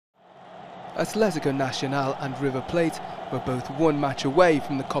Atletico Nacional and River Plate were both one match away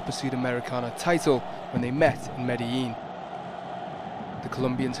from the Copa Sudamericana title when they met in Medellin. The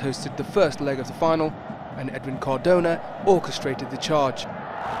Colombians hosted the first leg of the final, and Edwin Cardona orchestrated the charge.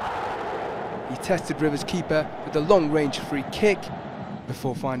 He tested River's keeper with a long-range free kick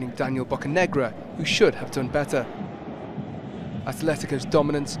before finding Daniel Bocanegra, who should have done better. Atletico's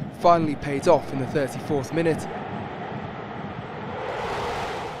dominance finally paid off in the 34th minute.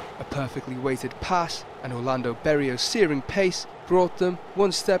 A perfectly weighted pass and Orlando Berrio's searing pace brought them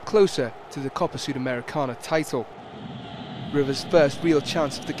one step closer to the Copa Sudamericana title. River's first real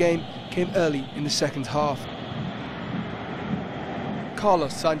chance of the game came early in the second half.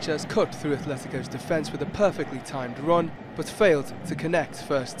 Carlos Sanchez cut through Atletico's defence with a perfectly timed run, but failed to connect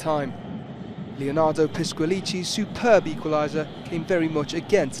first time. Leonardo Pisquilici's superb equaliser came very much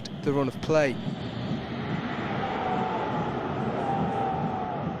against the run of play.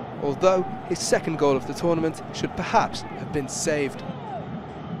 Although his second goal of the tournament should perhaps have been saved.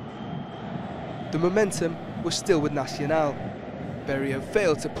 The momentum was still with Nacional. Berrio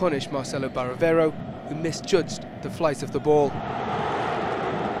failed to punish Marcelo Barovero, who misjudged the flight of the ball.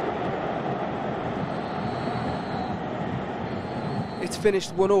 It's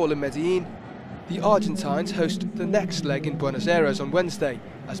finished 1-1 in Medellin. The Argentines host the next leg in Buenos Aires on Wednesday,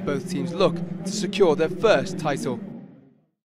 as both teams look to secure their first title